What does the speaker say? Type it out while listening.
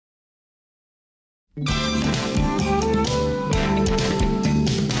Okay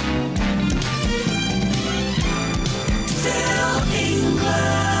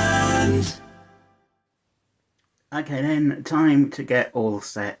then, time to get all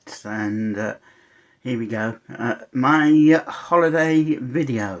set, and here we go. My holiday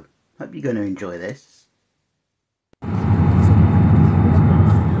video. Hope you're going to enjoy this.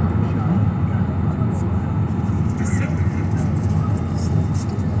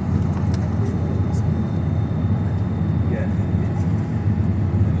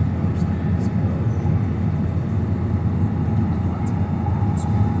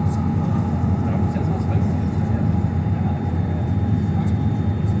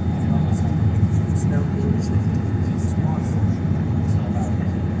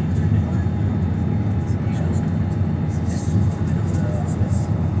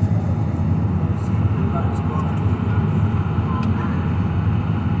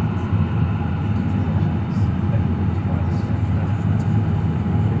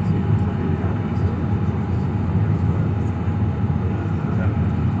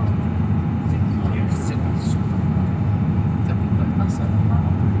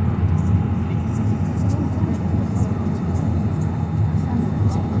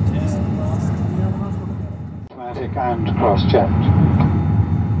 And cross-checked.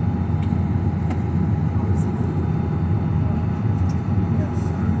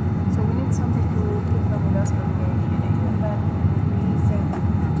 So we need something to keep them with us for the day, and then we think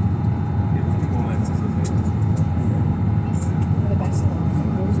the best one,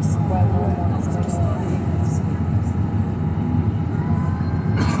 just well-known ones like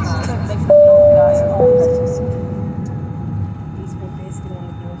like the low glass ones. These will basically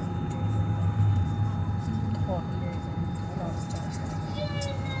only go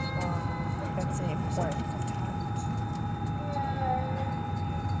let's say 4.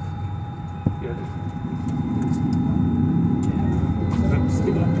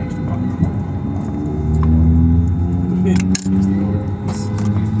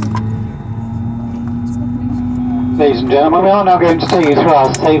 Ladies and gentlemen, we are now going to take you through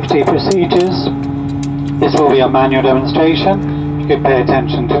our safety procedures. This will be a manual demonstration. You could pay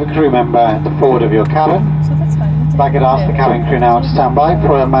attention to the crew member at the forward of your cabin. So that's fine. If I could ask the cabin crew now to stand by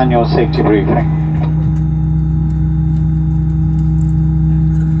for a manual safety briefing.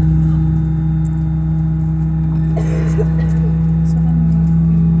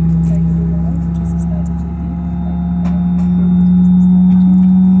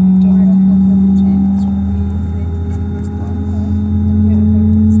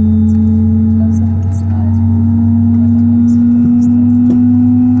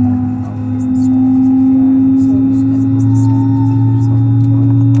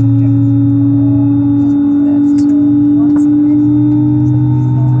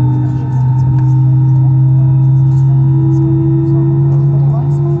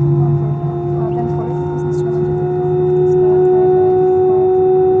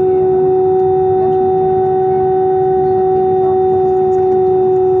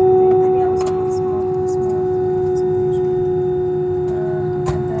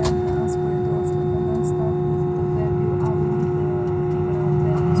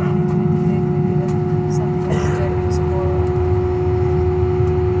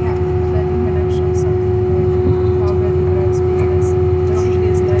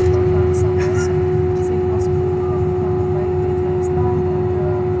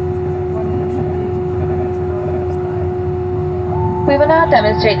 We will now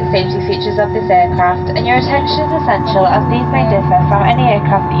demonstrate the safety features of this aircraft, and your attention is essential as these may differ from any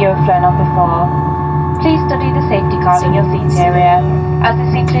aircraft that you have flown on before. Please study the safety card in your seat area, as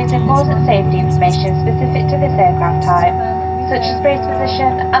this includes important safety information specific to this aircraft type, such as brace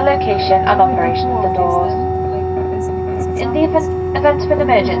position and location and operation of the doors. In the event of an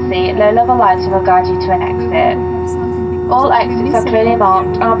emergency, low-level lighting will guide you to an exit. All exits are clearly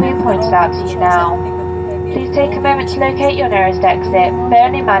marked and are being pointed out to you now. Please take a moment to locate your nearest exit,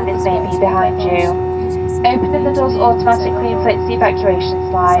 bearing in mind this may be behind you. Opening the doors automatically inflates the evacuation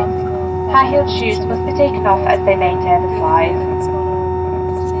slide. High-heeled shoes must be taken off as they may tear the slide.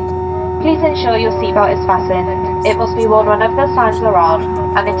 Please ensure your seatbelt is fastened. It must be worn whenever the signs are on,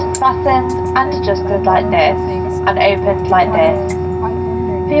 and it is fastened and adjusted like this, and opened like this.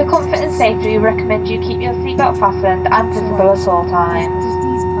 For your comfort and safety, we recommend you keep your seatbelt fastened and visible at all times.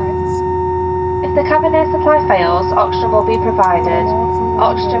 If the cabin air supply fails, oxygen will be provided.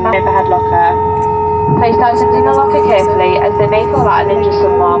 Oxygen man overhead locker. Place items in the locker carefully as they may fall out and injure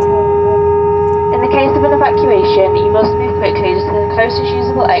someone. In the case of an evacuation, you must move quickly to the closest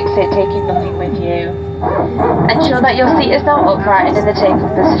usable exit, taking nothing with you. Ensure that your seat is now upright and in the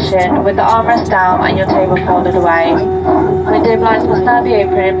takeoff position, with the armrest down and your table folded away. Window blinds must now be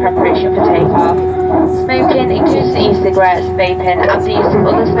open in preparation for takeoff. Smoking, including e-cigarettes, vaping, and the use of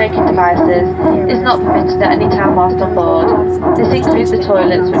other smoking devices, is not permitted at any time whilst on board. This includes the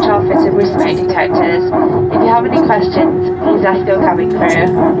toilets, which are fitted with smoke detectors. If you have any questions, please ask your cabin crew.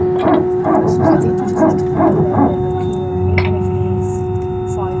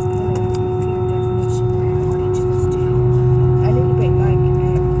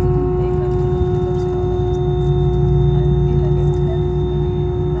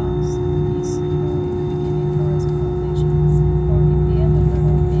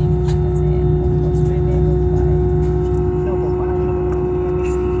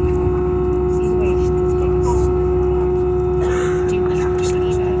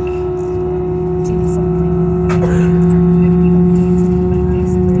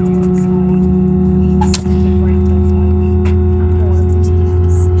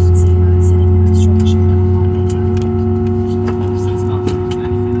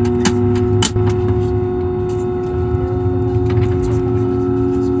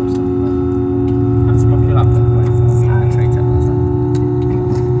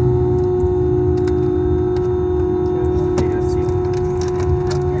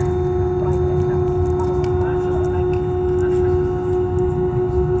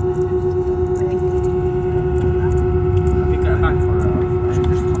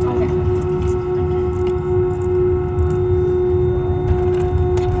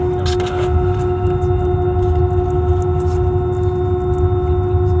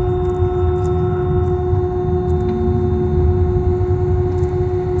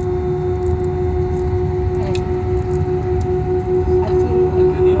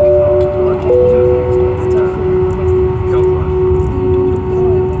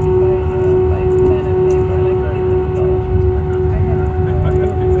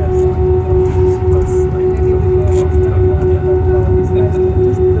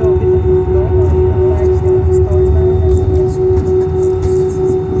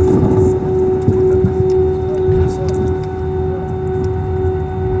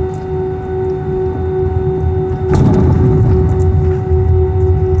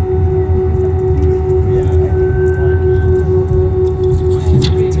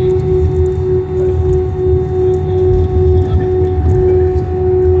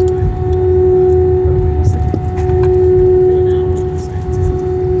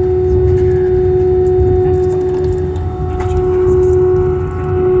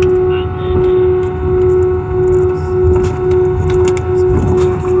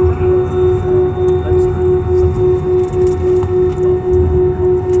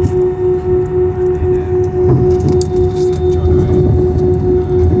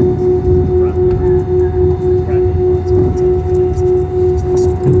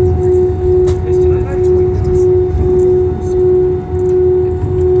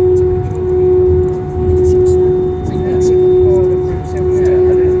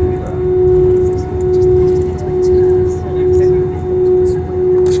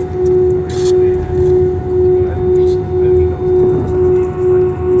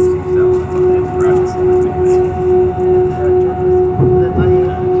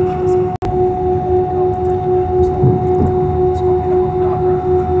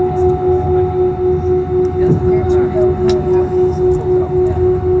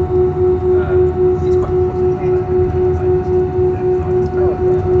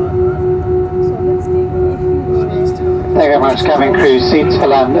 Thank you very much, cabin crew. Seats for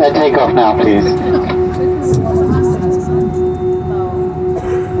land, takeoff now, please.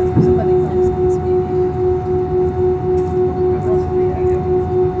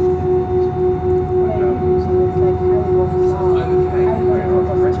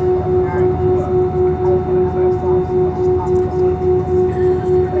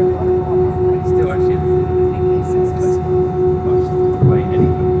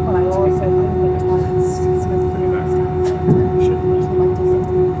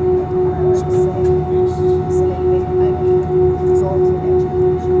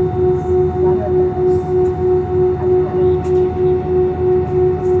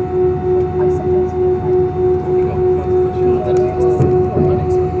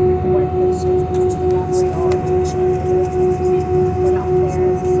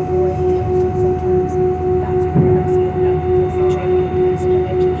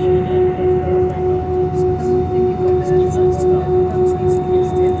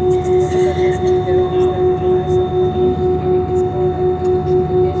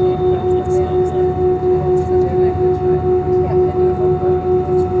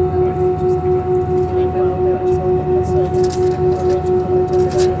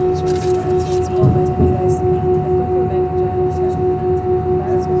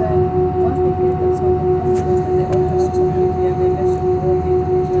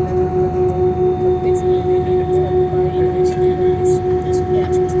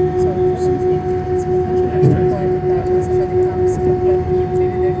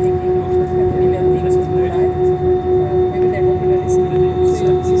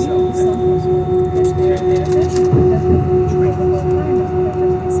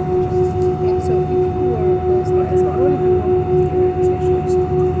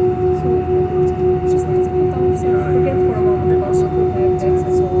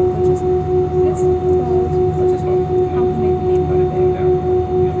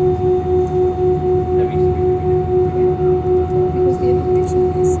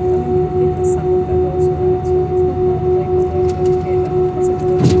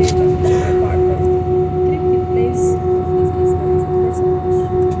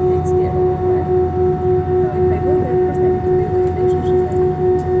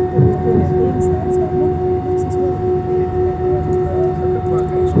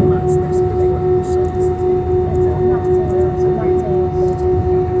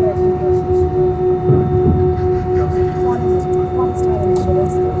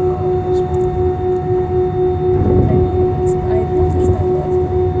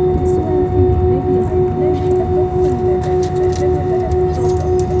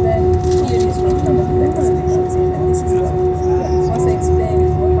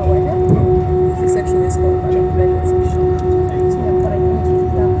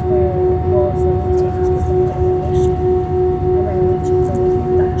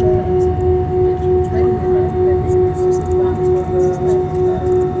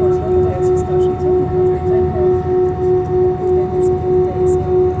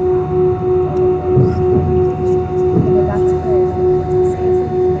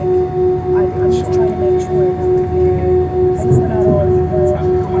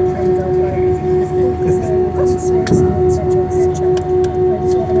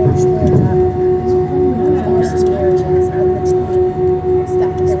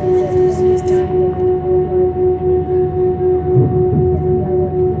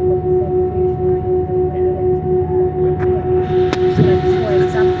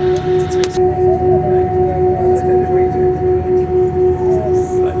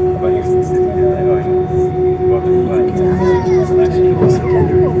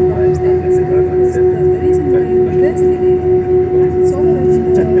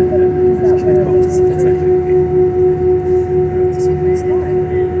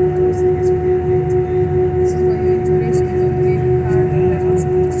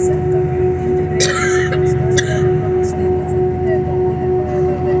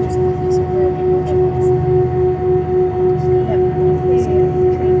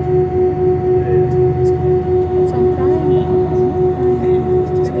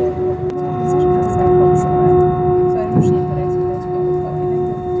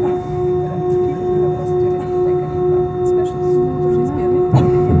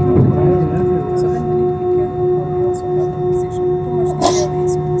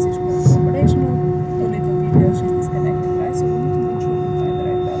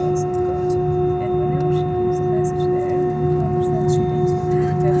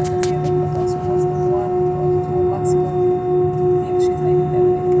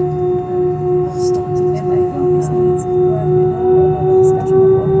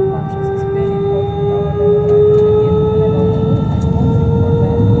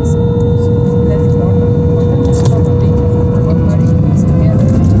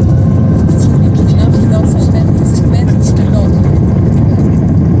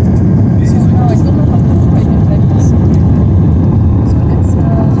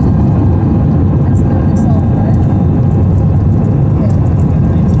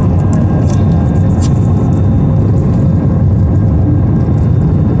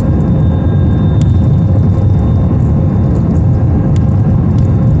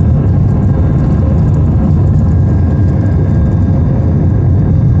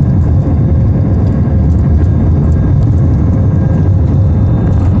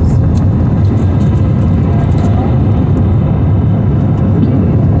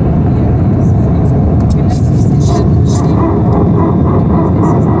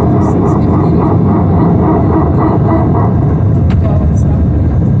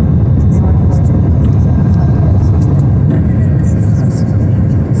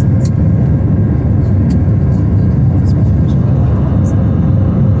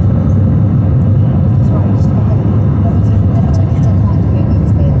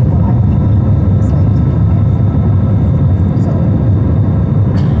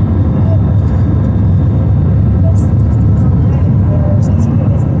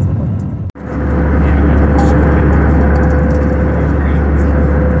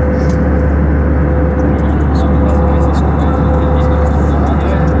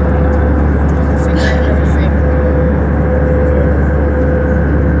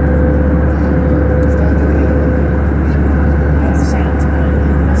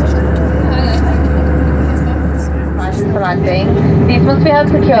 your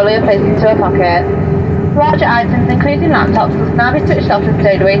hands securely or placed into a pocket. Larger items, including laptops, must now be switched off and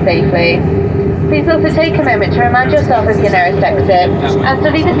stowed away safely. Please also take a moment to remind yourself of your nearest exit and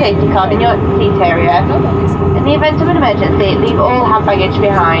study the safety card in your seat area. In the event of an emergency, leave all hand baggage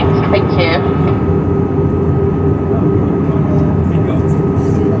behind. Thank you.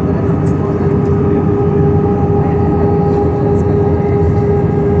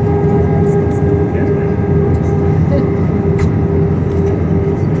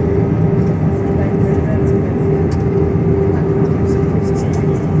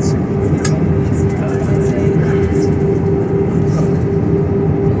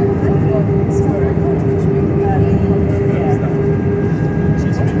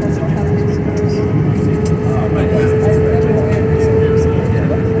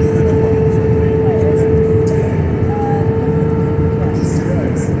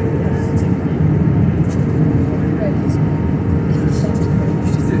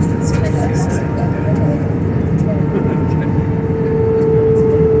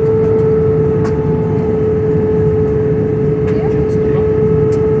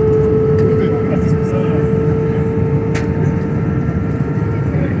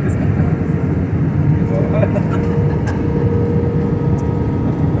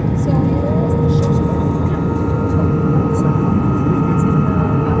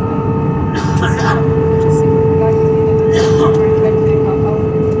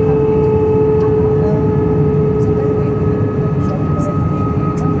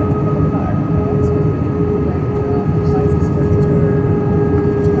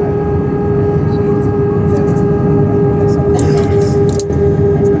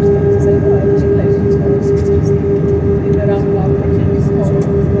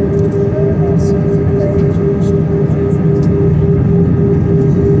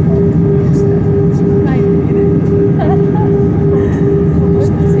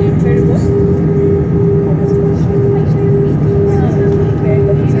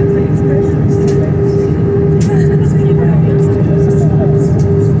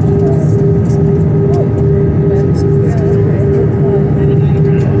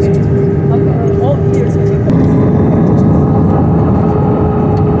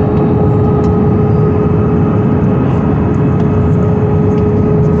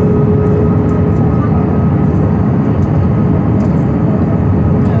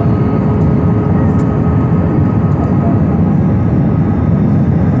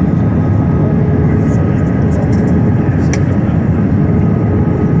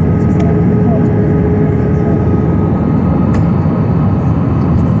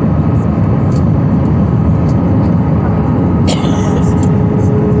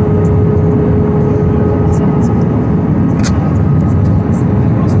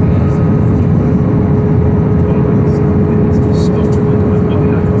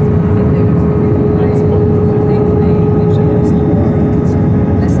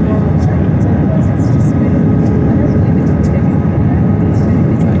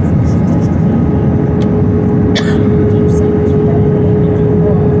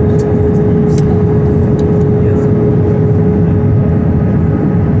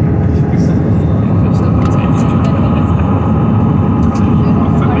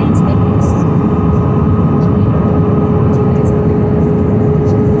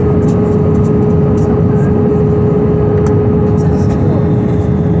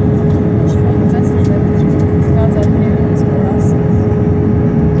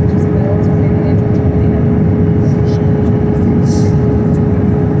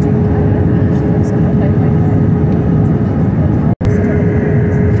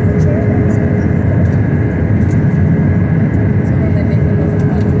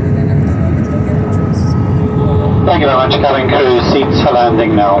 Thank you very much, cabin crew. Seats for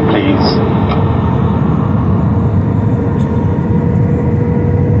landing now, please.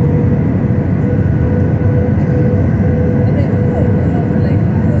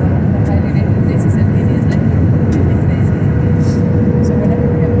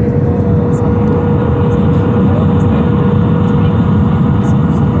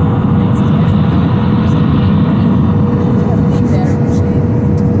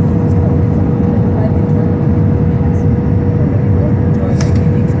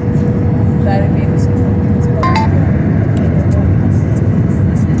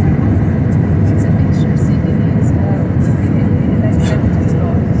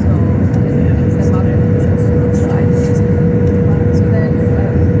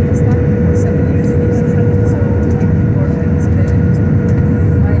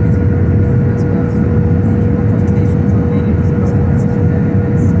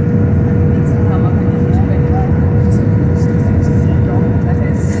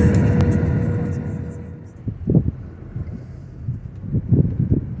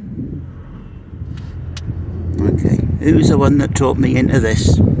 Who's the one that taught me into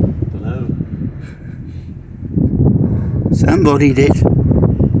this? Dunno. Somebody did.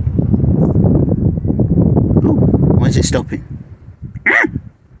 Oh, why is it stopping? Let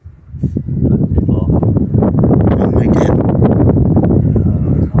people off. Oh my damn.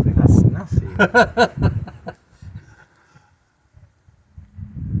 Nothing. That's nothing.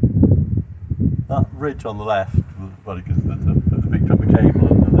 That ridge on the left, well, because there's a big chunk of cable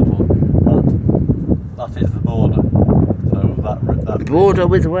and a little hut. That is the border. So that Border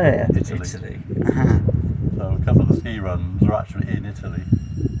with where? Italy. Uh-huh. So a couple of the ski runs are actually in Italy.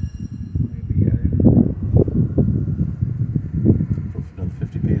 There we go. Roughly another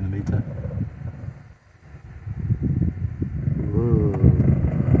 50p in the meter.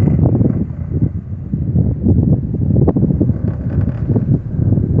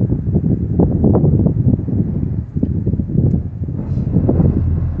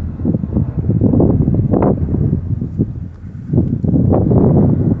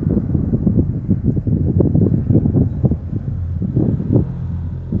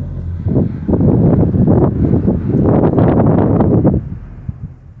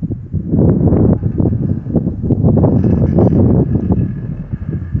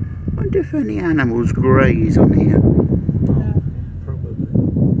 If any animals graze on here. Yeah, probably.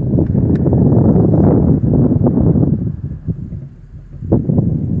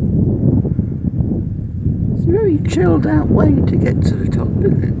 It's a very chilled out way to get to the top,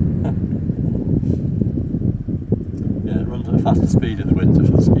 isn't it? Yeah, it runs at a faster speed in the winter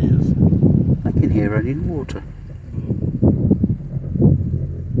for the skiers. I can hear running water.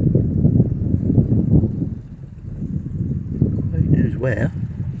 Who knows where?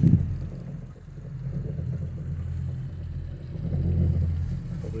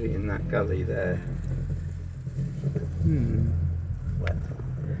 Probably in that gully there. Wet.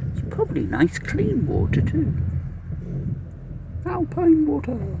 It's probably nice clean water too. Alpine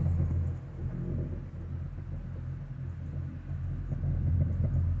water.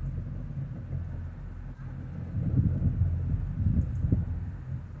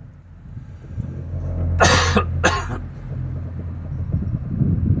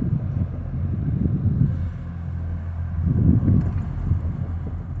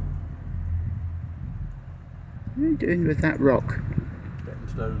 What are you doing with that rock? Getting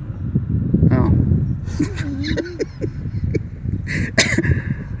stoned. Oh.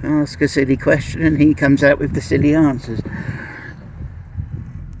 Ask a silly question and he comes out with the silly answers.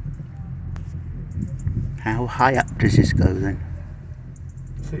 How high up does this go then?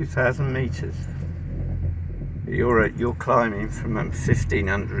 2,000 metres. You're climbing from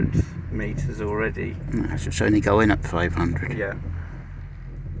 1,500 metres already. That's just only going up 500. Yeah.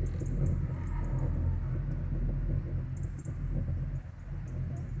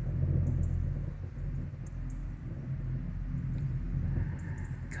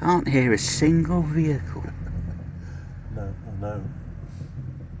 Can't hear a single vehicle. No, I know.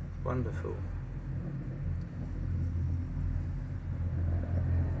 Wonderful.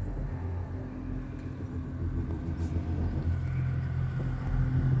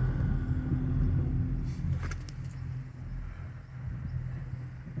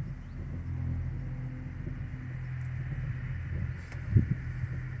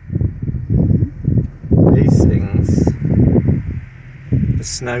 These things, the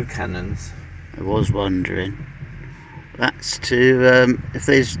snow cannons. I was wondering. That's to, if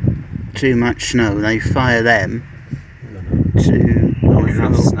there's too much snow, they fire them to... Not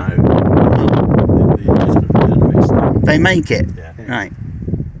enough snow. They make it? Yeah. Right.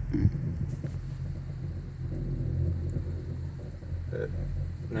 But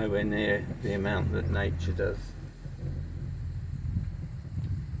nowhere near the amount that nature does.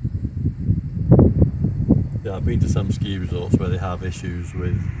 Yeah, I've been to some ski resorts where they have issues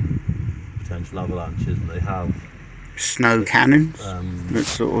with potential avalanches, and they have Snow cannons that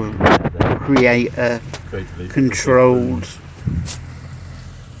sort of create a controlled...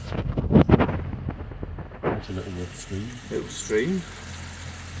 It's a little stream. Little stream.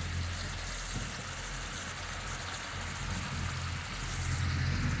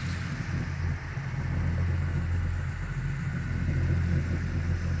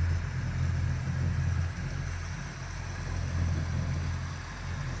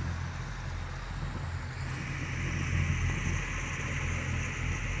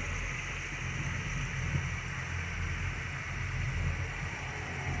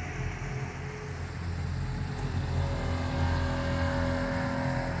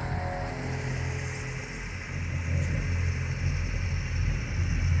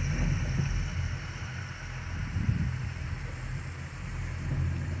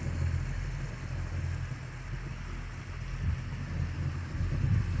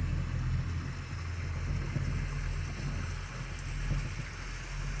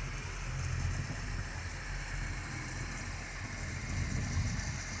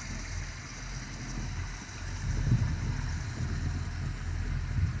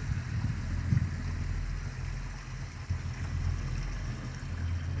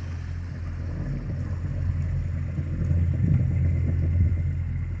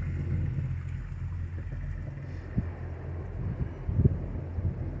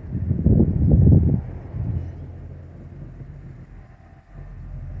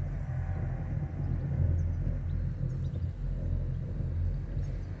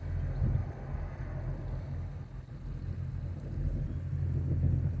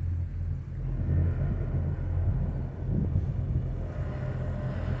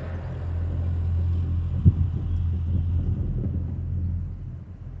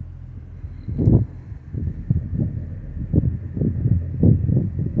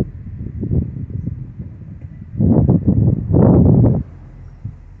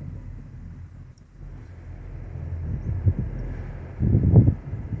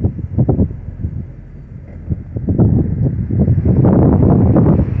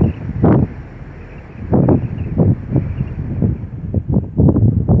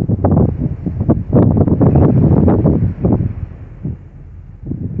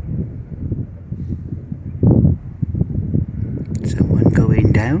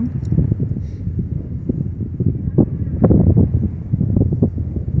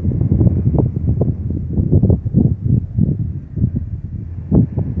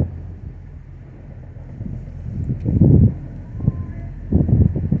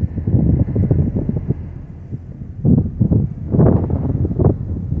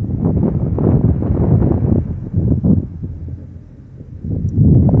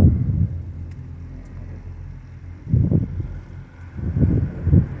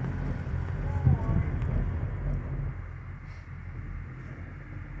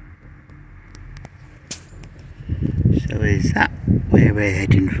 So is that where we're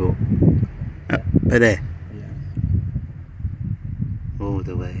heading for? Up there? Yeah. All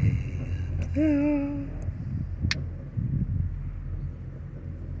the way up there.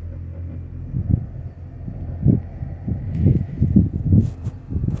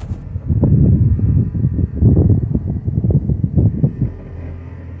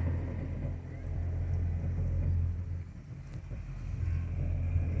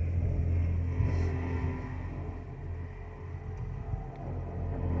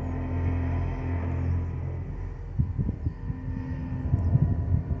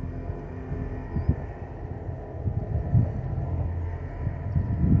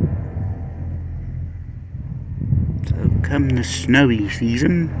 Come the snowy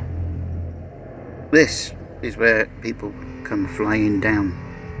season, this is where people come flying down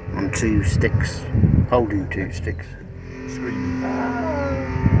on 2 sticks, holding 2 sticks. Screaming.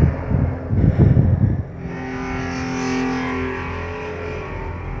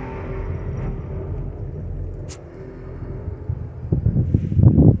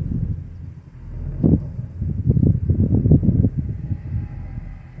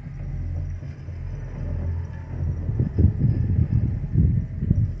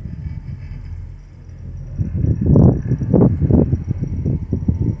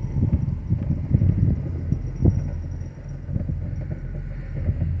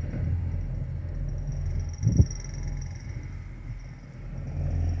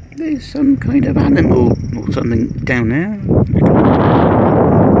 There's some kind of animal or something down there. Various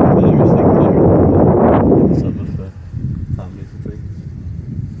things are in some of the families of things.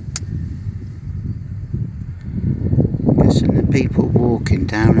 Guessing the people walking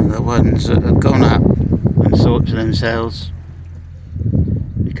down are the ones that have gone up and thought to themselves,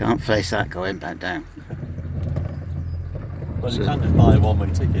 you can't face that going back down. Well, you can just buy a one-way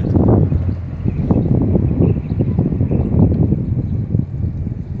ticket.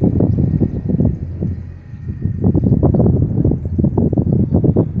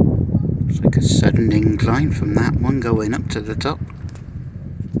 It's like a sudden incline from that one going up to the top.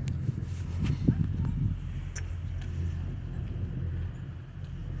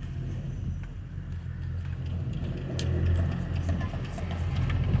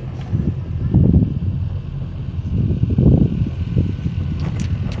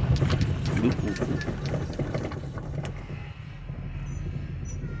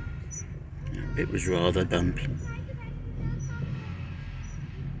 It was rather bumpy.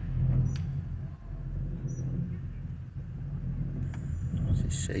 What does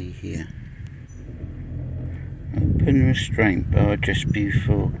it say here? Open restraint bar just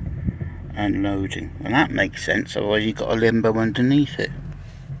before unloading. Well, that makes sense, otherwise you've got a limbo underneath it.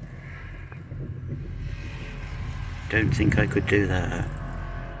 Don't think I could do that.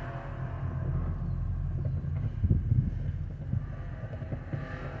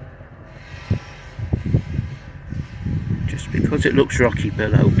 Just because it looks rocky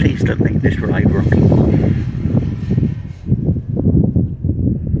below, please don't make this ride rocky.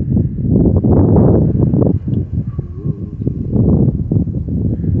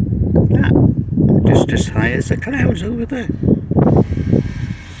 That, just as high as the clouds over there.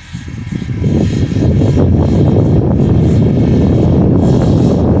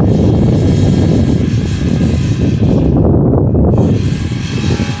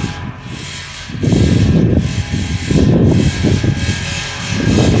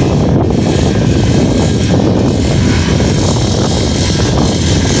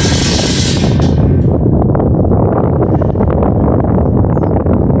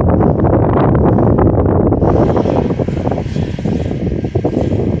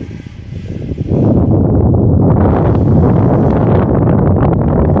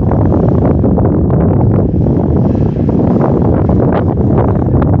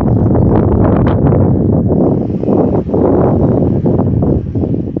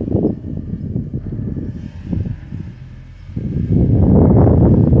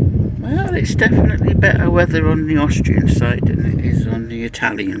 It's definitely better weather on the Austrian side than it is on the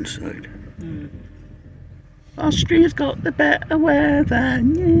Italian side. Austria's got the better weather.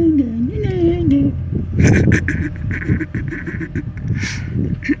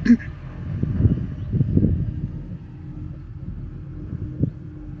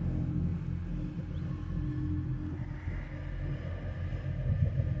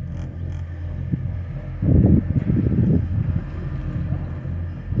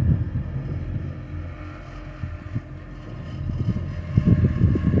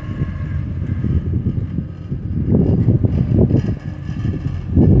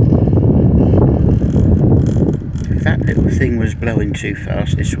 If that little thing was blowing too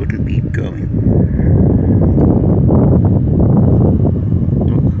fast, this wouldn't be going.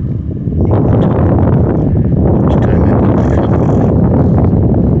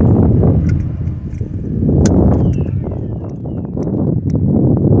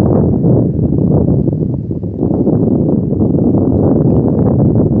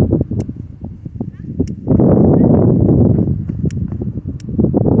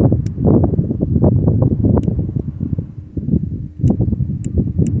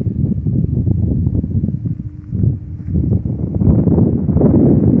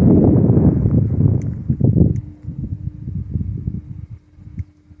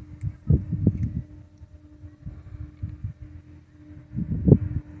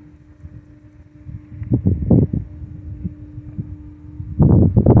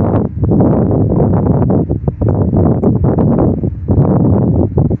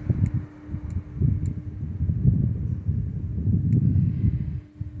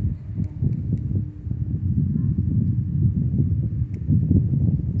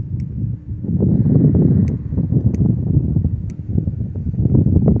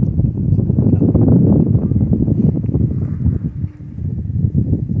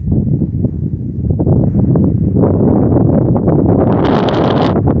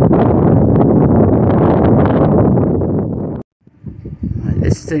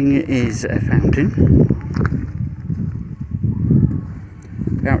 thing is a fountain.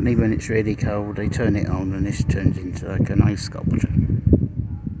 Apparently when it's really cold they turn it on and this turns into like an ice sculpture.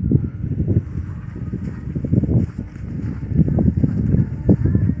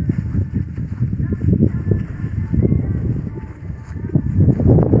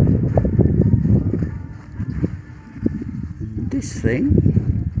 This thing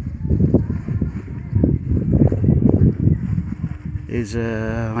is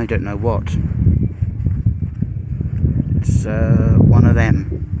I don't know what. It's one of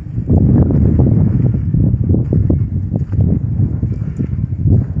them.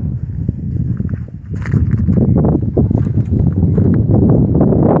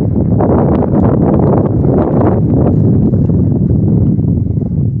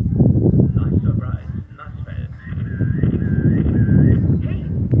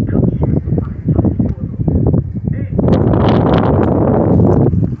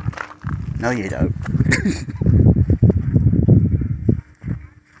 No, you don't.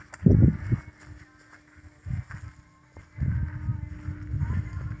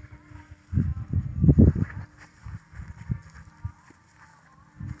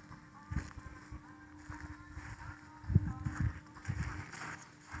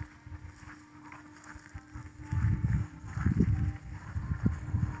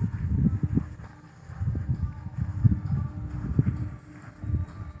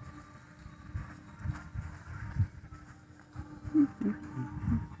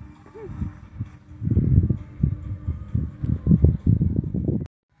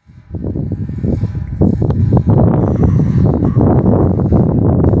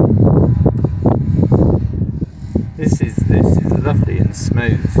 This is lovely and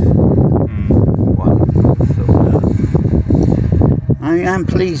smooth one. I am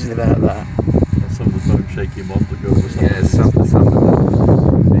pleased about that. Some of the bone shaking ones that go over some Yeah, of these. some of them.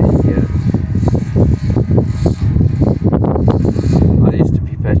 I used to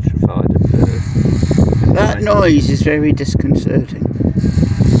be petrified at first. That noise is very disconcerting.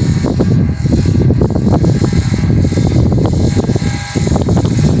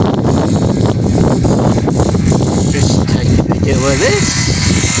 Just take a video of this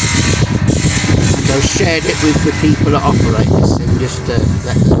and I've shared it with the people that operate this and just let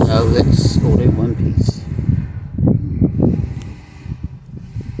them know that it's all in one piece.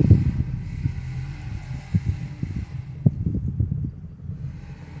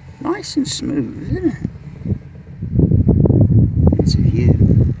 Nice and smooth, isn't it? It's a view.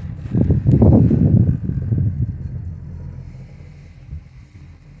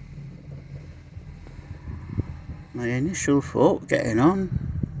 My initial thought getting on,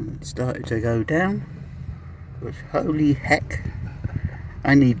 it started to go down, was holy heck,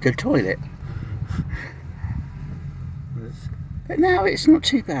 I need the toilet. But now it's not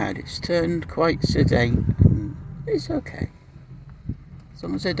too bad, it's turned quite sedate and it's okay. As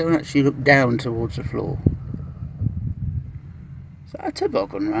long as I don't actually look down towards the floor. Is that a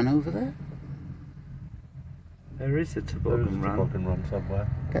toboggan run over there? There is a toboggan run. Toboggan run somewhere.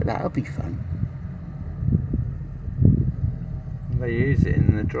 Bet that'll be fun. They use it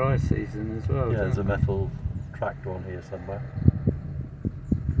in the dry season as well. Yeah, there's a don't they? metal tractor on here somewhere.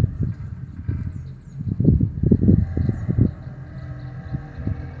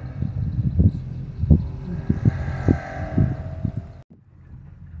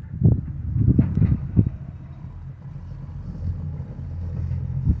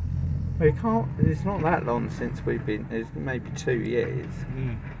 We can't. It's not that long since we've been. It's maybe 2 years.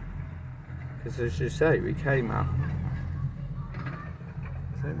 Because as you say, we came up.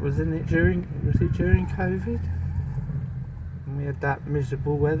 So wasn't it during? Was it during COVID? And we had that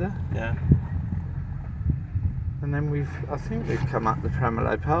miserable weather. Yeah. And then I think we've come up the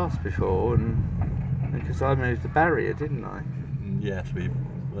Premolo Pass before, and because I moved the barrier, didn't I? Yes, we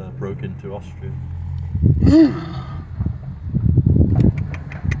broke into Austria.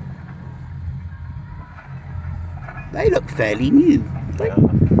 They look fairly new. Yeah.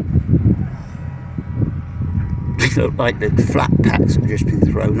 They look like the flat packs have just been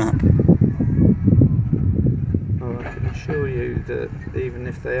thrown up. Well, I can assure you that even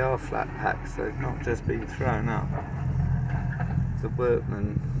if they are flat packs, they've not just been thrown up. The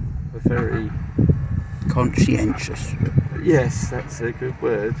workmen were very... Conscientious. Yes, that's a good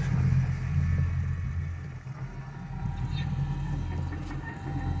word.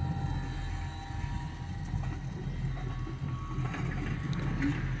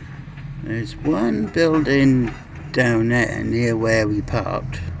 There's one building down there near where we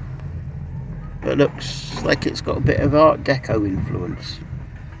parked that looks like it's got a bit of Art Deco influence.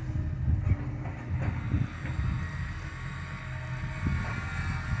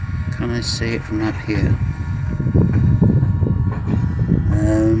 can I see it from up here?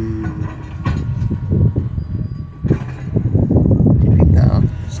 Do you pick that up?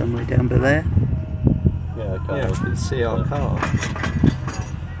 Somewhere down below there? Yeah, I Yeah, I can. can see our car.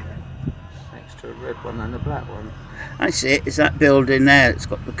 Next to a red one and a black one. I see it. It's that building there that's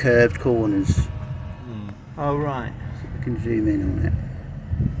got the curved corners. Oh, right. I can zoom in on it.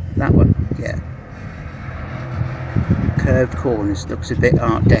 That one, yeah. Curved corners, looks a bit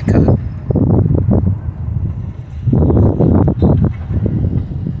Art Deco.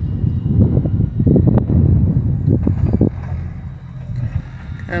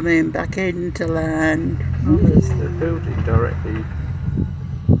 Coming back into land. Oh, there's the building directly.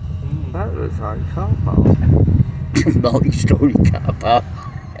 That looks like a car park. Multi-storey car park.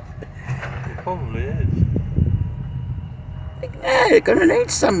 It probably is. Yeah, they're going to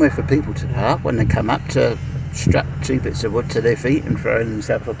need somewhere for people to park when they come up to strap 2 bits of wood to their feet and throw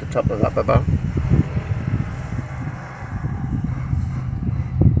themselves off the top of up above.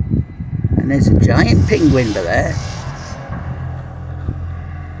 And there's a giant penguin over there.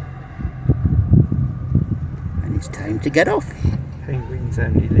 And it's time to get off. Penguins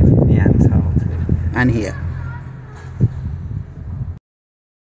only live in the Antarctic. And here.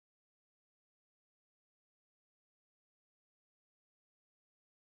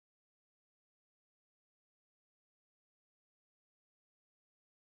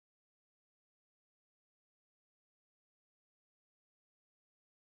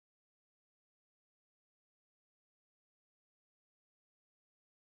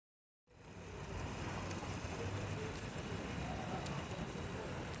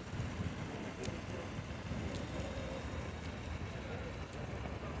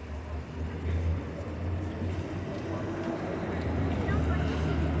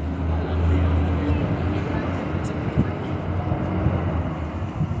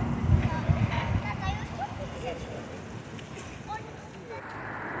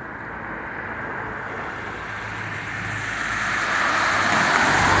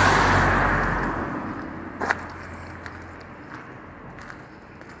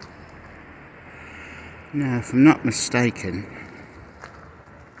 Now, if I'm not mistaken,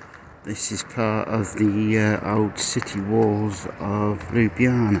 this is part of the old city walls of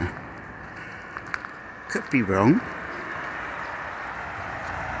Ljubljana. Could be wrong.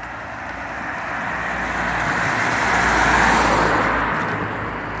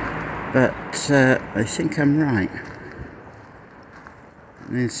 But I think I'm right.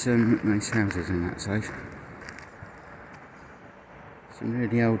 There's some nice houses in that side. Some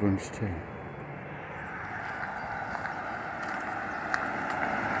really old ones too.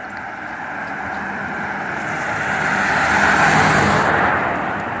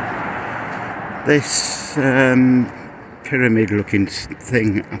 This pyramid looking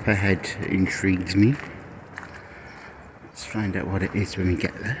thing up ahead intrigues me. Let's find out what it is when we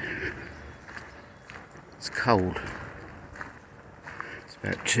get there. It's cold. It's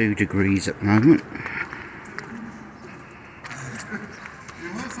about 2 degrees at the moment.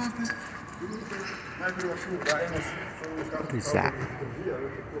 What is that?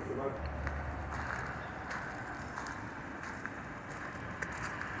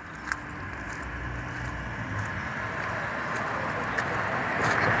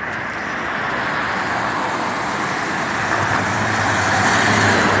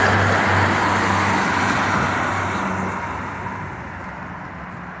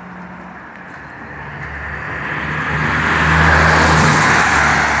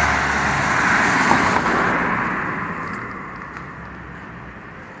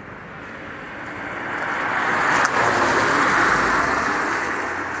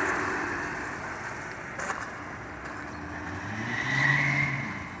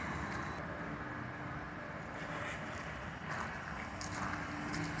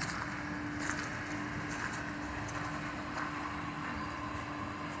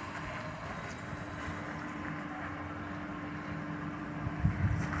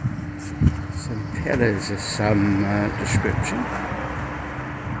 Some pillars of some description.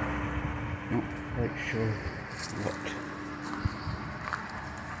 Not quite sure what.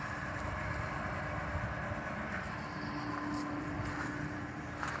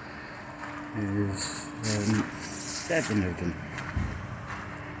 There's 7 of them.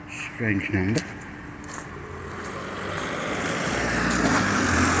 Strange number.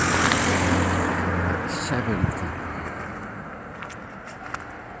 That's 7 of them.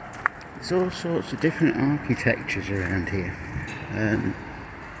 There's all sorts of different architectures around here.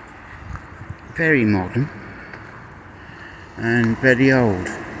 Very modern and very old.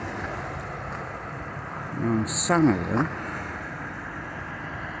 And some of them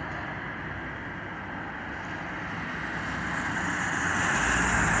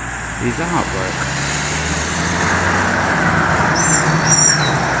his artwork.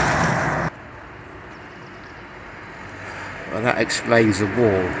 Well, that explains the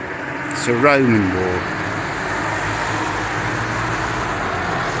wall. It's a Roman wall.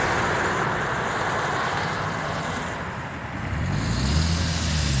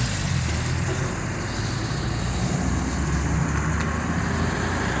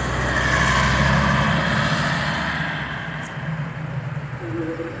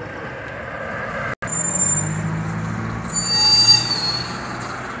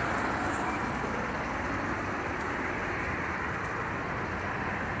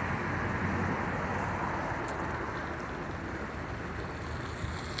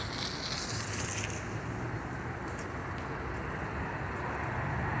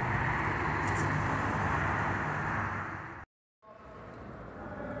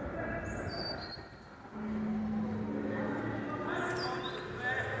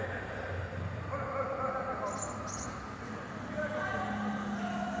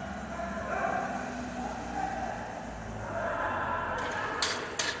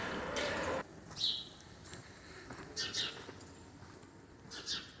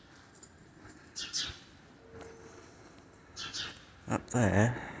 Up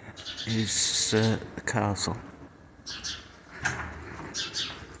there is the castle.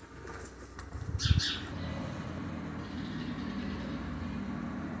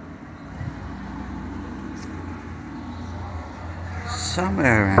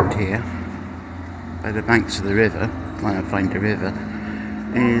 Somewhere around here, by the banks of the river, when I find the river,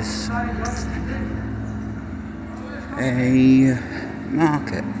 is a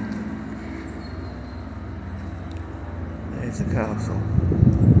market. There's the castle.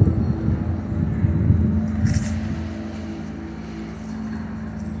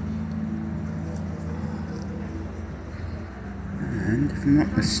 And if I'm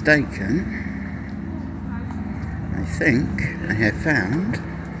not mistaken, I think I have found,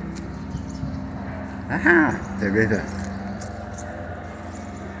 aha, the river.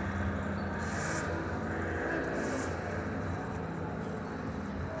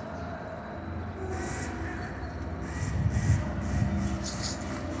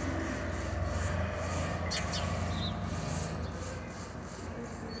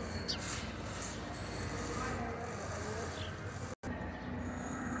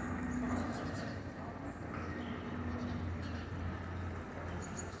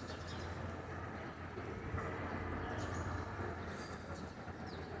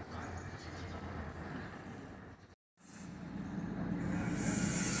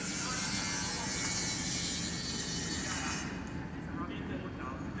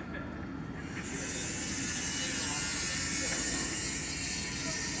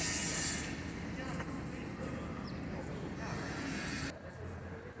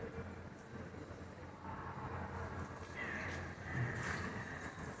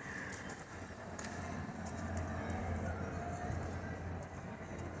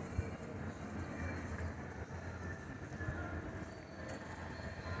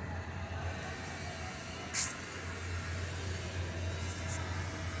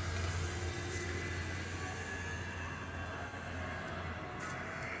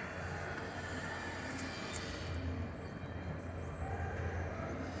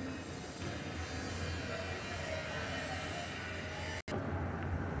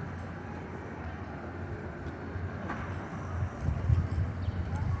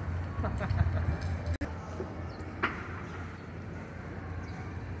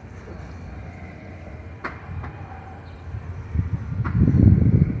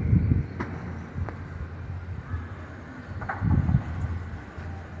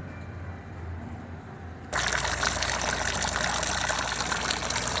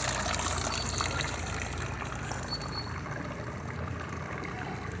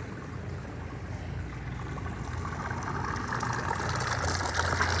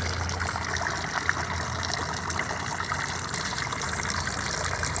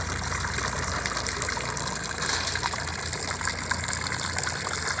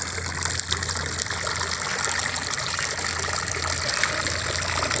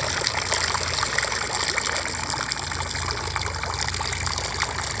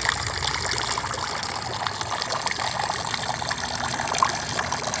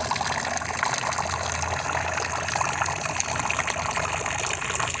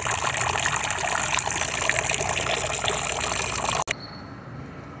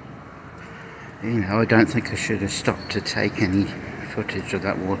 You know, I don't think I should have stopped to take any footage of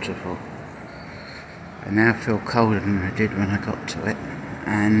that waterfall. I now feel colder than I did when I got to it,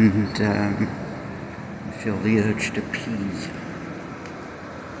 and I feel the urge to pee.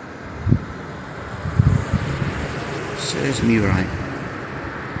 Serves me right.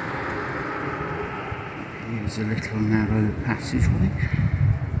 Here's a little narrow passageway.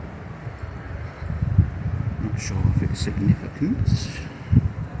 Not sure of its significance,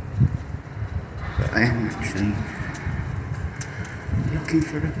 but I am actually looking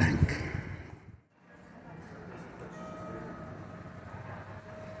for a bank.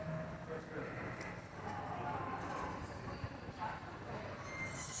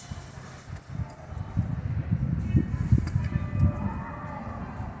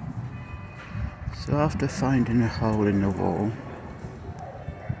 So after finding a hole in the wall,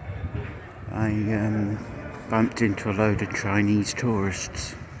 I bumped into a load of Chinese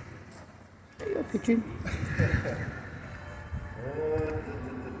tourists. Hey, you pigeon.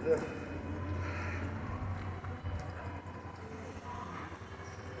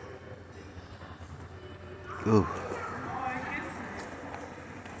 Oh.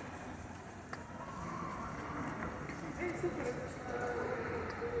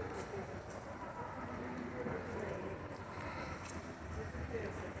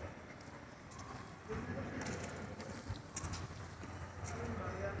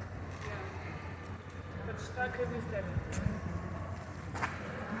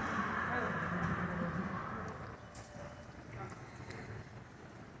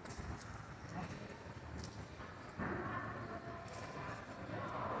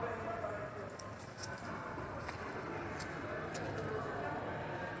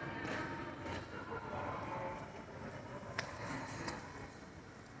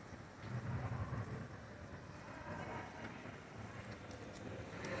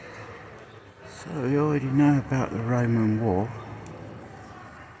 So we already know about the Roman War.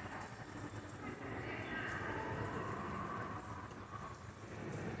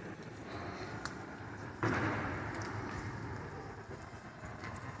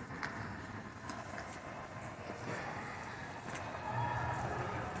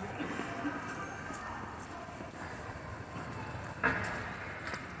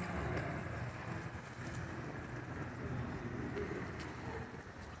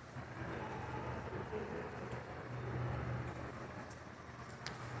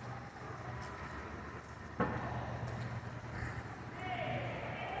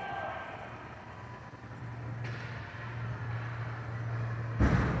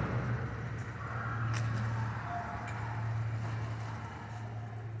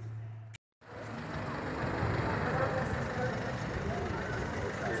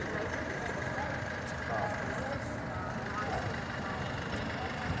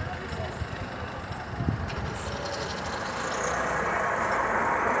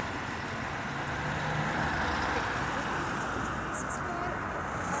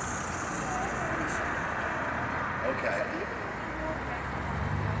 Okay.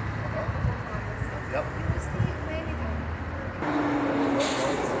 Yep.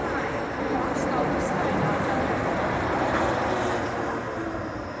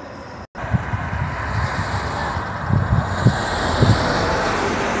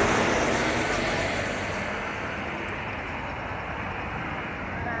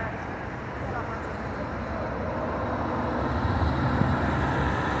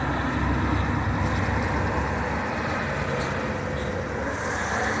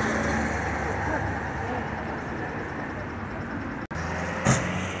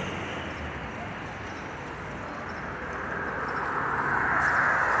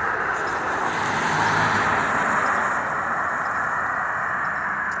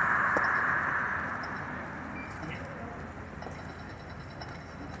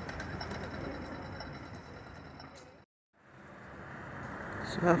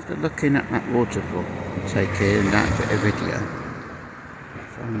 So after looking at that waterfall, taking that bit of video, I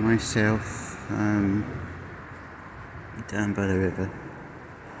found myself down by the river,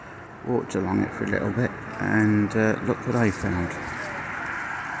 walked along it for a little bit, and look what I found.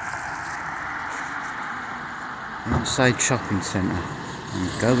 Inside shopping centre.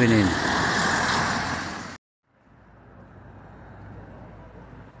 I'm going in.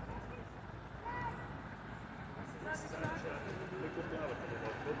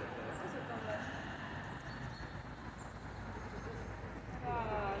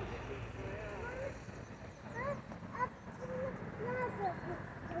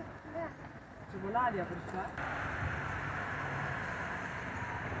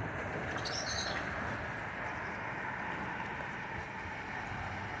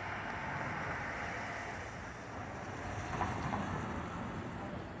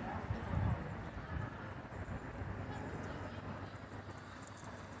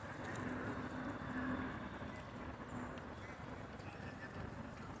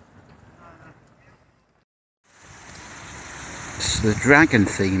 the dragon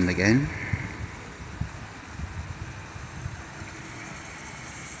theme again.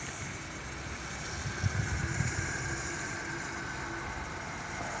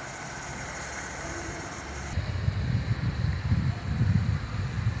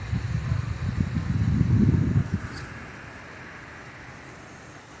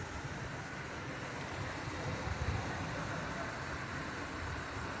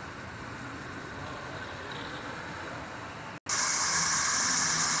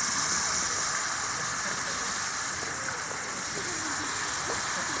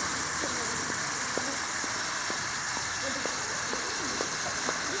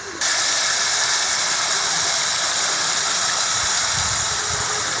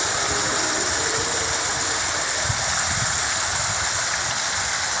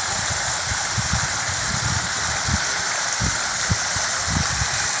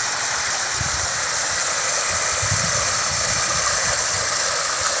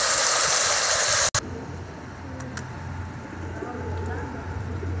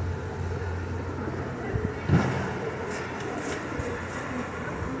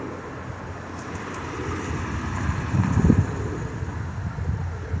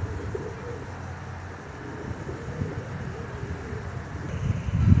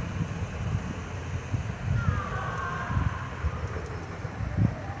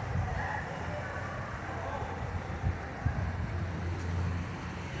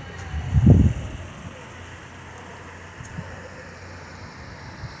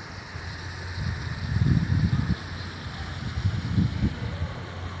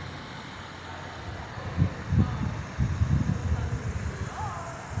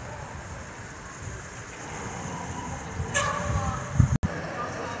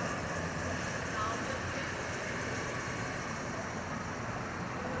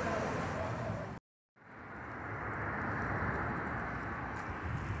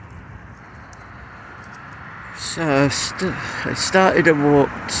 So I started a walk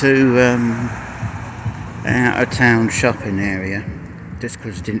to an out of town shopping area just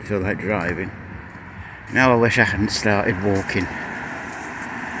because I didn't feel like driving. Now I wish I hadn't started walking.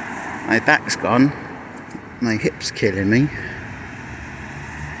 My back's gone, my hip's killing me,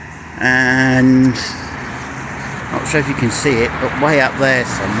 and not sure if you can see it, but way up there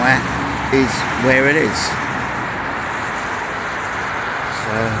somewhere is where it is.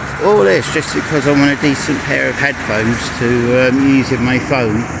 All this just because I want a decent pair of headphones to use in my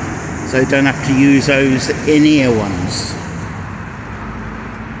phone, so I don't have to use those in-ear ones.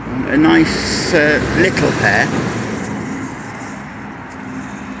 A nice little pair,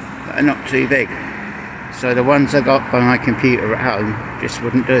 but are not too big. So the ones I got by my computer at home just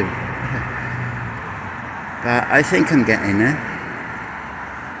wouldn't do. But I think I'm getting there.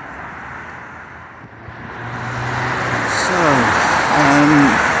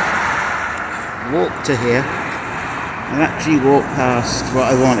 Walked to here. I've actually walked past what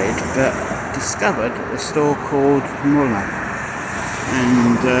I wanted, but discovered a store called Muller.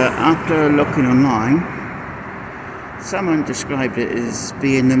 And after looking online, someone described it as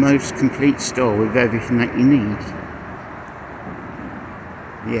being the most complete store with everything that you need.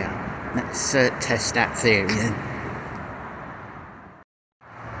 Yeah, let's test that theory then.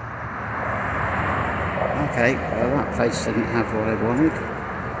 Okay, well that place didn't have what I wanted.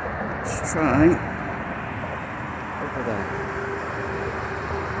 Let's try over there.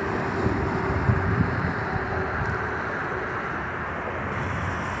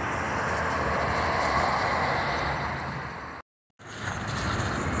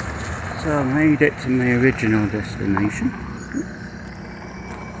 So I made it to my original destination.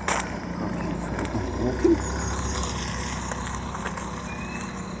 Walking.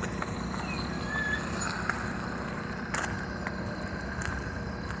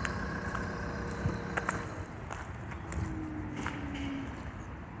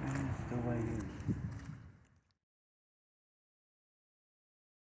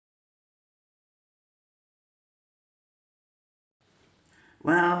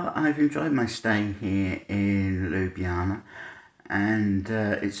 Well, I've enjoyed my stay here in Ljubljana, and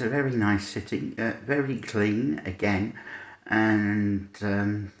it's a very nice city, very clean again, and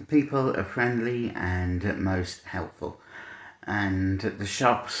the people are friendly and most helpful. And the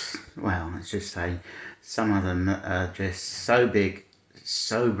shops, well, let's just say some of them are just so big,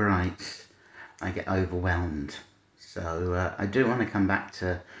 so bright, I get overwhelmed. So I do want to come back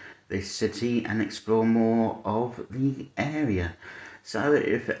to this city and explore more of the area. So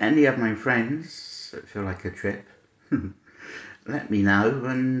if any of my friends feel like a trip, let me know,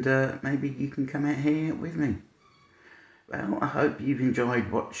 and maybe you can come out here with me. Well, I hope you've enjoyed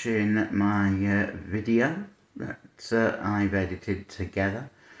watching my video, that I've edited together.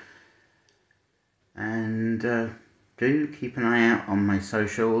 And do keep an eye out on my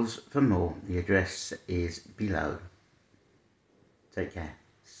socials for more. The address is below. Take care.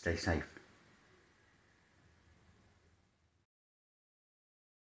 Stay safe.